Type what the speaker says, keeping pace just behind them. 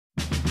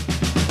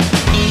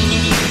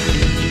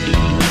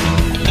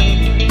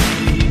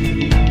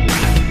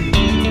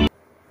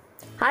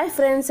Hi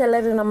friends,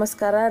 ಎಲ್ಲರಿಗೂ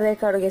ನಮಸ್ಕಾರ.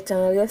 ರೇಖಾ ಅಡುಗೆ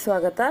ಚಾನಲ್ಗೆ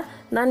ಸ್ವಾಗತ.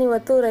 ನಾನು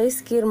ಇವತ್ತು ರೈಸ್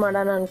ಖೀರ್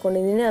ಮಾಡೋಣ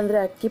ಅಂದ್ಕೊಂಡಿದ್ದೀನಿ, ಅಂದರೆ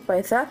ಅಕ್ಕಿ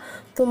ಪಾಯಸ.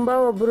 ತುಂಬ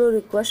ಒಬ್ಬರು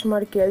ರಿಕ್ವೆಸ್ಟ್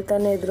ಮಾಡಿ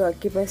ಕೇಳ್ತಾನೆ ಇದ್ದರು,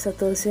 ಅಕ್ಕಿ ಪಾಯಸ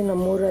ತೋರಿಸಿ,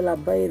 ನಮ್ಮೂರಲ್ಲಿ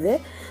ಹಬ್ಬ ಇದೆ,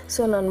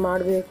 ಸೊ ನಾನು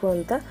ಮಾಡಬೇಕು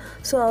ಅಂತ.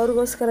 ಸೊ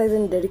ಅವ್ರಿಗೋಸ್ಕರ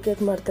ಇದನ್ನು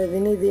ಡೆಡಿಕೇಟ್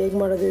ಮಾಡ್ತಾಯಿದ್ದೀನಿ. ಇದು ಹೇಗೆ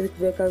ಮಾಡೋದು,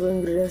 ಇದಕ್ಕೆ ಬೇಕಾಗೋ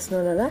ಇಂಗ್ರೀಡಿಯೆಂಟ್ಸ್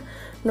ನೋಡೋಣ.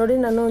 ನೋಡಿ,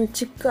 ನಾನು ಒಂದು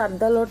ಚಿಕ್ಕ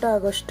ಅರ್ಧ ಲೋಟ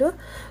ಆಗೋಷ್ಟು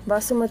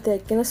ಬಾಸುಮತಿ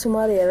ಅಕ್ಕಿನ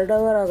ಸುಮಾರು 2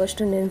 ಅವರ್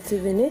ಆಗೋಷ್ಟು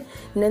ನೆನೆಸಿದ್ದೀನಿ.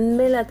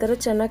 ನೆಂದಮೇಲೆ ಆ ಥರ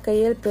ಚೆನ್ನಾಗಿ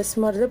ಕೈಯಲ್ಲಿ ಪ್ರೆಸ್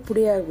ಮಾಡಿದ್ರೆ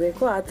ಪುಡಿ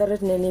ಆಗಬೇಕು, ಆ ಥರ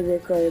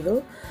ನೆನಿಬೇಕು ಇದು.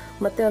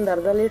 ಮತ್ತು ಒಂದು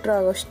ಅರ್ಧ ಲೀಟ್ರ್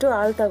ಆಗೋಷ್ಟು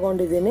ಹಾಲು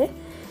ತಗೊಂಡಿದ್ದೀನಿ.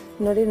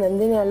 ನೋಡಿ,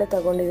 ನಂದಿನಿ ಹಾಲೇ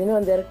ತಗೊಂಡಿದ್ದೀನಿ.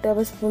 ಒಂದು 2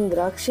 ಟೇಬಲ್ ಸ್ಪೂನ್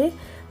ದ್ರಾಕ್ಷಿ,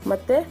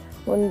 ಮತ್ತು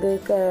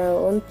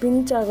ಒಂದು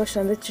ಪಿಂಚ್ ಆಗೋಷ್ಟು,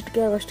 ಅಂದರೆ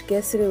ಚಿಟಿಕೆ ಆಗೋಷ್ಟು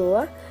ಕೇಸರಿ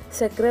ಹೂವು,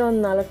 ಸಕ್ಕರೆ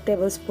ಒಂದು 4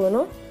 ಟೇಬಲ್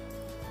ಸ್ಪೂನು,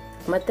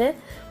 ಮತ್ತು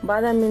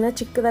ಬಾದಾಮಿನ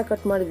ಚಿಕ್ಕದಾಗಿ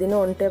ಕಟ್ ಮಾಡಿದ್ದೀನಿ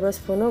 1 ಟೇಬಲ್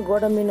ಸ್ಪೂನು,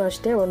 ಗೋಡಂಬಿನೂ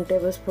ಅಷ್ಟೇ 1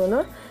 ಟೇಬಲ್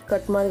ಸ್ಪೂನು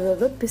ಕಟ್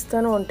ಮಾಡಿರೋದು,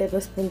 ಪಿಸ್ತಾನು 1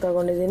 ಟೇಬಲ್ ಸ್ಪೂನ್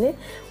ತೊಗೊಂಡಿದ್ದೀನಿ,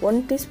 1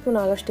 ಟೀ ಸ್ಪೂನ್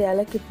ಆಗೋಷ್ಟು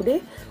ಏಲಕ್ಕಿ ಪುಡಿ,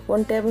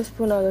 1 ಟೇಬಲ್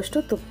ಸ್ಪೂನ್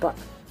ಆಗೋಷ್ಟು ತುಪ್ಪ.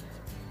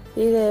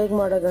 ಈಗ ಹೇಗೆ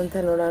ಮಾಡೋದಂತ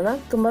ನೋಡೋಣ.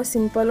 ತುಂಬ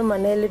ಸಿಂಪಲ್ಲು,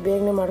 ಮನೆಯಲ್ಲಿ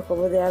ಬೇಗನೆ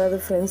ಮಾಡ್ಕೊಬೋದು.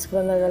 ಯಾರಾದರೂ ಫ್ರೆಂಡ್ಸ್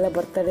ಬಂದಾಗೆಲ್ಲ,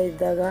 ಬರ್ತಡೇ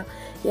ಇದ್ದಾಗ,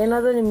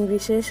 ಏನಾದರೂ ನಿಮ್ಗೆ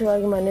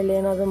ವಿಶೇಷವಾಗಿ ಮನೇಲಿ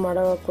ಏನಾದರೂ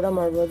ಮಾಡೋವಾಗ ಕೂಡ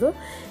ಮಾಡ್ಬೋದು.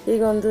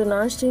 ಈಗ ಒಂದು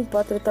ನಾನ್ ಸ್ಟಿಕ್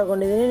ಪಾತ್ರೆ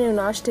ತೊಗೊಂಡಿದ್ದೀನಿ. ನೀವು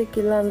ನಾನ್ ಸ್ಟಿಕ್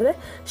ಇಲ್ಲ ಅಂದರೆ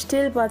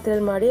ಸ್ಟೀಲ್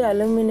ಪಾತ್ರೆಯಲ್ಲಿ ಮಾಡಿ,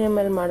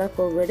 ಅಲ್ಯೂಮಿನಿಯಮಲ್ಲಿ ಮಾಡೋಕ್ಕೆ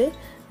ಹೋಗಬೇಡಿ.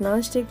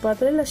 ನಾನ್ ಸ್ಟಿಕ್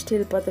ಪಾತ್ರೆ ಇಲ್ಲ,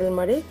 ಸ್ಟೀಲ್ ಪಾತ್ರೆಯಲ್ಲಿ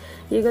ಮಾಡಿ.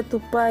 ಈಗ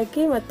ತುಪ್ಪ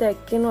ಹಾಕಿ ಮತ್ತು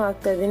ಅಕ್ಕಿನೂ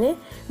ಹಾಕ್ತಾಯಿದ್ದೀನಿ.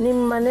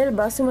 ನಿಮ್ಮ ಮನೇಲಿ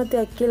ಬಾಸುಮತಿ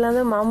ಅಕ್ಕಿ ಇಲ್ಲ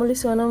ಅಂದರೆ ಮಾಮೂಲಿ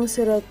ಸೋನಾ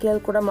ಮಸೂರಿ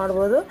ಅಕ್ಕಿಯಲ್ಲಿ ಕೂಡ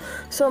ಮಾಡ್ಬೋದು.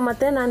 ಸೊ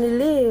ಮತ್ತು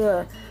ನಾನಿಲ್ಲಿ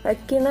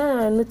ಅಕ್ಕಿನ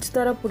ನುಚ್ಚು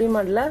ಥರ ಪುಡಿ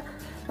ಮಾಡಲ್ಲ,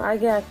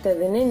 ಹಾಗೆ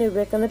ಹಾಕ್ತಾಯಿದ್ದೀನಿ. ನೀವು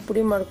ಬೇಕಂದರೆ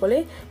ಪುಡಿ ಮಾಡ್ಕೊಳ್ಳಿ.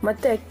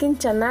 ಮತ್ತು ಅಕ್ಕಿನ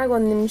ಚೆನ್ನಾಗಿ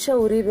 1 ನಿಮಿಷ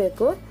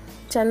ಉರಿಬೇಕು.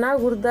 ಚೆನ್ನಾಗಿ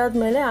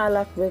ಹುರಿದಾದ್ಮೇಲೆ ಹಾಲು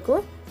ಹಾಕಬೇಕು.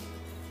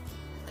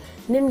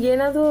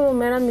 ನಿಮ್ಗೇನಾದರೂ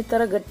ಮೇಡಮ್ ಈ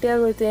ಥರ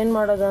ಗಟ್ಟಿಯಾಗೋಯ್ತು, ಏನು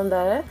ಮಾಡೋದು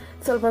ಅಂದರೆ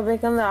ಸ್ವಲ್ಪ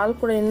ಬೇಕಂದ್ರೆ ಹಾಲು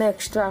ಕೂಡ ಇನ್ನೂ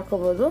ಎಕ್ಸ್ಟ್ರಾ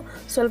ಹಾಕೋಬೋದು.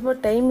 ಸ್ವಲ್ಪ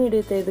ಟೈಮ್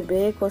ಹಿಡಿಯುತ್ತೆ ಇದು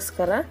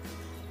ಬೇಯಕ್ಕೋಸ್ಕರ.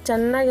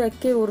 ಚೆನ್ನಾಗಿ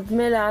ಅಕ್ಕಿ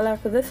ಹುರಿದ್ಮೇಲೆ ಹಾಲು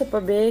ಹಾಕಿದ್ರೆ ಸ್ವಲ್ಪ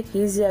ಬೇಯಕ್ಕೆ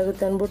ಈಸಿ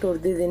ಆಗುತ್ತೆ ಅಂದ್ಬಿಟ್ಟು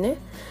ಹುರಿದಿದ್ದೀನಿ.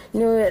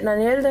 ನೀವು ನಾನು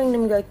ಹೇಳ್ದಂಗೆ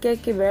ನಿಮ್ಗೆ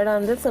ಅಕ್ಕಿ ಬೇಡ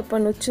ಅಂದರೆ ಸ್ವಲ್ಪ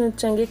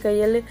ನುಚ್ಚಂಗೆ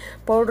ಕೈಯಲ್ಲಿ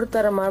ಪೌಡ್ರ್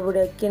ಥರ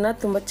ಮಾಡಿಬಿಡಿ ಅಕ್ಕಿನ,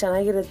 ತುಂಬ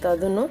ಚೆನ್ನಾಗಿರುತ್ತೆ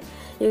ಅದನ್ನು.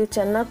 ಈಗ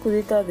ಚೆನ್ನಾಗಿ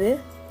ಕುದೀತದೆ.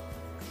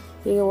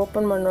 ಈಗ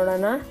ಓಪನ್ ಮಾಡಿ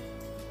ನೋಡೋಣ.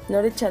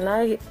 ನೋಡಿ,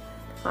 ಚೆನ್ನಾಗಿ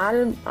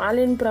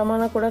ಹಾಲಿನ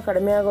ಪ್ರಮಾಣ ಕೂಡ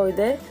ಕಡಿಮೆ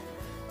ಆಗೋಗಿದೆ.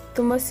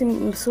 ತುಂಬ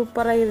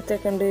ಸೂಪರಾಗಿರುತ್ತೆ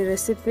ಕಣ್ರಿ ಈ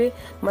ರೆಸಿಪಿ.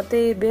 ಮತ್ತು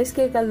ಈ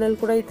ಬೇಸಿಗೆ ಕಾಲದಲ್ಲಿ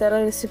ಕೂಡ ಈ ಥರ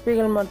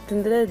ರೆಸಿಪಿಗಳು ಮಾಡಿ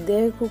ತಿಂದರೆ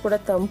ದೇಹಕ್ಕೂ ಕೂಡ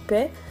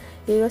ತಂಪೆ.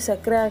 ಈಗ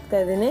ಸಕ್ಕರೆ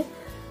ಹಾಕ್ತಾಯಿದ್ದೀನಿ,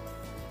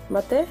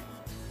 ಮತ್ತು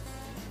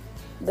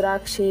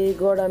ದ್ರಾಕ್ಷಿ,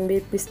 ಗೋಡಂಬಿ,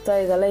 ಪಿಸ್ತಾ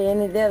ಇದೆಲ್ಲ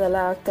ಏನಿದೆ ಅದೆಲ್ಲ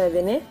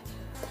ಹಾಕ್ತಾಯಿದ್ದೀನಿ.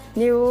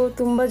 ನೀವು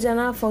ತುಂಬ ಜನ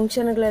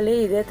ಫಂಕ್ಷನ್ಗಳಲ್ಲಿ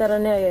ಇದೇ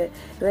ಥರನೇ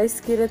ರೈಸ್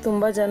ಖೀರೆ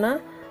ತುಂಬ ಜನ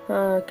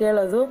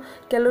ಕೇಳೋದು.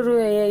 ಕೆಲವರು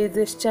ಇದು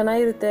ಎಷ್ಟು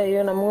ಚೆನ್ನಾಗಿರುತ್ತೆ,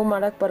 ಅಯ್ಯೋ ನಮಗೂ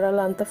ಮಾಡೋಕ್ಕೆ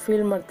ಬರೋಲ್ಲ ಅಂತ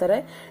ಫೀಲ್ ಮಾಡ್ತಾರೆ.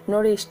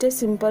 ನೋಡಿ, ಇಷ್ಟೇ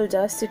ಸಿಂಪಲ್,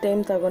 ಜಾಸ್ತಿ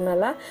ಟೈಮ್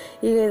ತಗೊಳಲ್ಲ.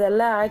 ಈಗ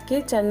ಇದೆಲ್ಲ ಹಾಕಿ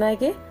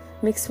ಚೆನ್ನಾಗಿ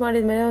ಮಿಕ್ಸ್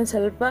ಮಾಡಿದ್ಮೇಲೆ ಒಂದು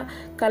ಸ್ವಲ್ಪ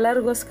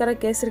ಕಲರ್ಗೋಸ್ಕರ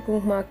ಕೇಸರಿ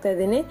ಕುಂಕುಮ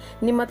ಹಾಕ್ತಾಯಿದ್ದೀನಿ.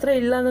 ನಿಮ್ಮ ಹತ್ರ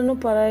ಇಲ್ಲಂದ್ರೂ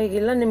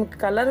ಪರವಾಗಿಲ್ಲ. ನಿಮ್ಗೆ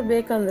ಕಲರ್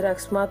ಬೇಕಂದರೆ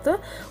ಅಕಸ್ಮಾತು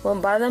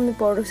ಬಾದಾಮಿ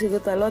ಪೌಡ್ರ್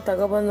ಸಿಗುತ್ತಲ್ವ,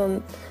 ತಗೊಬಂದು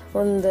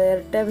ಒಂದು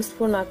 2 ಟೇಬಲ್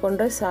ಸ್ಪೂನ್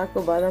ಹಾಕ್ಕೊಂಡ್ರೆ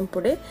ಸಾಕು ಬಾದಾಮಿ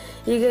ಪುಡಿ.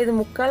 ಈಗ ಇದು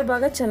 3/4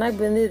 ಭಾಗ ಚೆನ್ನಾಗಿ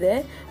ಬೆಂದಿದೆ.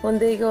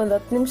 ಈಗ ಒಂದು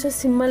 10 ನಿಮಿಷ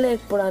ಸಿಮ್ಮಲ್ಲೇ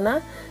ಇಟ್ಬಿಡೋಣ.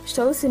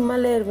 ಸ್ಟವ್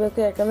ಸಿಮ್ಮಲ್ಲೇ ಇರಬೇಕು,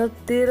 ಯಾಕಂದರೆ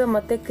ತೀರ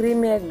ಮತ್ತು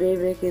ಕ್ರೀಮಿಯಾಗಿ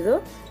ಬೇಯಬೇಕಿದು.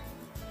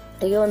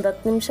 ಈಗ ಒಂದು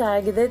 10 ನಿಮಿಷ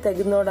ಆಗಿದೆ,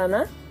 ತೆಗೆದು ನೋಡೋಣ.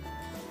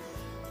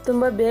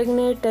 ತುಂಬ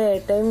ಬೇಗನೆ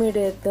ಟೈಮ್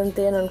ಹಿಡಿಯುತ್ತೆ ಅಂತ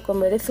ಏನು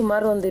ಅಂದ್ಕೊಬೇಡಿ.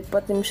 ಸುಮಾರು ಒಂದು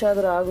 20 ನಿಮಿಷ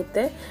ಆದರೂ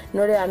ಆಗುತ್ತೆ.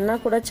 ನೋಡಿ, ಅನ್ನ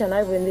ಕೂಡ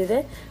ಚೆನ್ನಾಗಿ ಬೆಂದಿದೆ.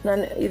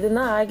 ನಾನು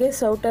ಇದನ್ನು ಹಾಗೆ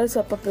ಸೌಟಲ್ಲಿ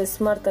ಸ್ವಲ್ಪ ಪ್ರೆಸ್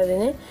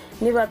ಮಾಡ್ತಾಯಿದ್ದೀನಿ.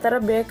 ನೀವು ಆ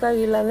ಥರ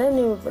ಬೇಕಾಗಿಲ್ಲ ಅಂದರೆ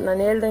ನೀವು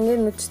ನಾನು ಹೇಳ್ದಂಗೆ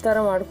ನುಚ್ಚು ಥರ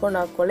ಮಾಡ್ಕೊಂಡು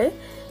ಹಾಕ್ಕೊಳ್ಳಿ.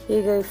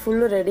 ಈಗ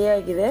ಫುಲ್ಲು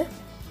ರೆಡಿಯಾಗಿದೆ.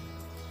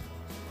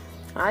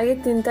 ಹಾಗೆ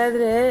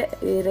ತಿಂತಾಯಿದ್ರೆ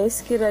ಈ ರೈಸ್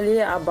ಖೀರಲ್ಲಿ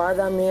ಆ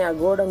ಬಾದಾಮಿ, ಆ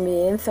ಗೋಡಂಬಿ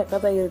ಏನು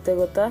ಸಖತ್ತಾಗಿರುತ್ತೆ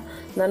ಗೊತ್ತಾ.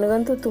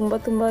 ನನಗಂತೂ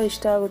ತುಂಬ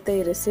ಇಷ್ಟ ಆಗುತ್ತೆ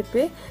ಈ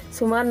ರೆಸಿಪಿ.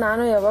 ಸುಮಾರು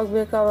ನಾನು ಯಾವಾಗ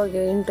ಬೇಕೋ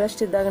ಅವಾಗ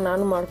ಇಂಟ್ರೆಸ್ಟ್ ಇದ್ದಾಗ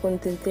ನಾನು ಮಾಡ್ಕೊಂಡು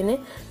ತಿಂತೀನಿ.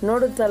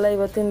 ನೋಡುತ್ತಲ್ಲ,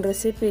 ಇವತ್ತಿನ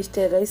ರೆಸಿಪಿ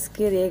ಇಷ್ಟೇ, ರೈಸ್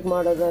ಖೀರ್ ಹೇಗೆ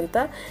ಮಾಡೋದು ಅಂತ.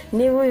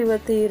 ನೀವು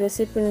ಇವತ್ತು ಈ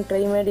ರೆಸಿಪಿನ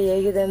ಟ್ರೈ ಮಾಡಿ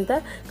ಹೇಗಿದೆ ಅಂತ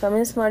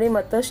ಕಮೆಂಟ್ಸ್ ಮಾಡಿ.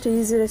 ಮತ್ತಷ್ಟು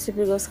ಈಸಿ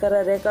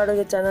ರೆಸಿಪಿಗೋಸ್ಕರ ರೇಖಾ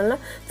ಅಡುಗೆ ಚಾನಲ್ನ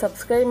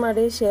ಸಬ್ಸ್ಕ್ರೈಬ್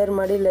ಮಾಡಿ, ಶೇರ್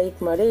ಮಾಡಿ,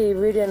 ಲೈಕ್ ಮಾಡಿ. ಈ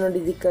ವಿಡಿಯೋ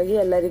ನೋಡಿದ್ದಕ್ಕಾಗಿ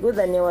ಎಲ್ಲರಿಗೂ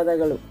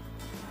ಧನ್ಯವಾದಗಳು.